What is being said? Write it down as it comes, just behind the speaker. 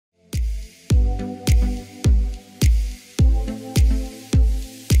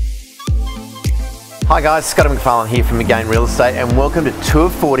Hi guys, Scott Mcpharlin here from Real Estate and welcome to Tour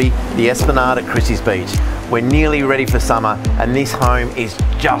 40, the Esplanade at Christies Beach. We're nearly ready for summer and this home is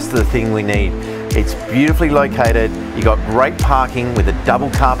just the thing we need. It's beautifully located, you've got great parking with a double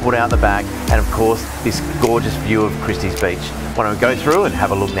carport out the back and of course this gorgeous view of Christies Beach. Why don't we go through and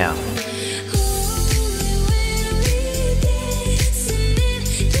have a look now.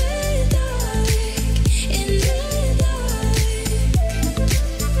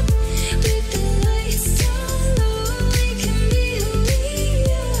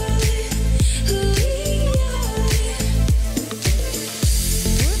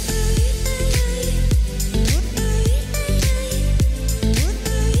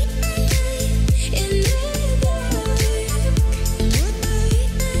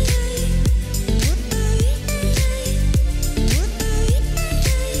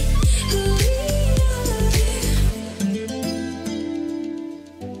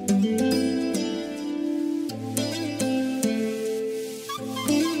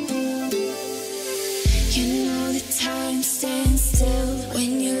 Stand still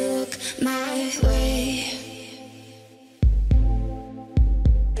when you look my way.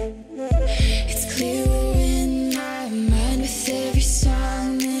 It's clearer in my mind with every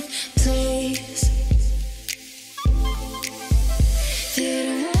song that plays. That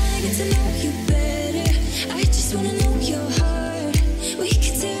I wanna get to know you better. I just wanna know your heart. We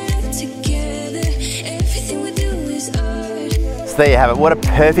can tear it up together. Everything we do is art. So there you have it, what a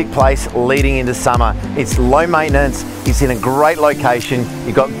perfect place leading into summer. It's low maintenance, it's in a great location,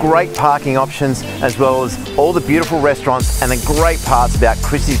 you've got great parking options as well as all the beautiful restaurants and the great parts about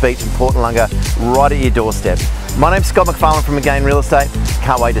Christies Beach and Port Noarlunga right at your doorstep. My name's Scott Mcpharlin from Real Estate,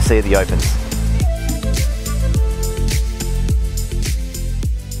 can't wait to see you at the opens.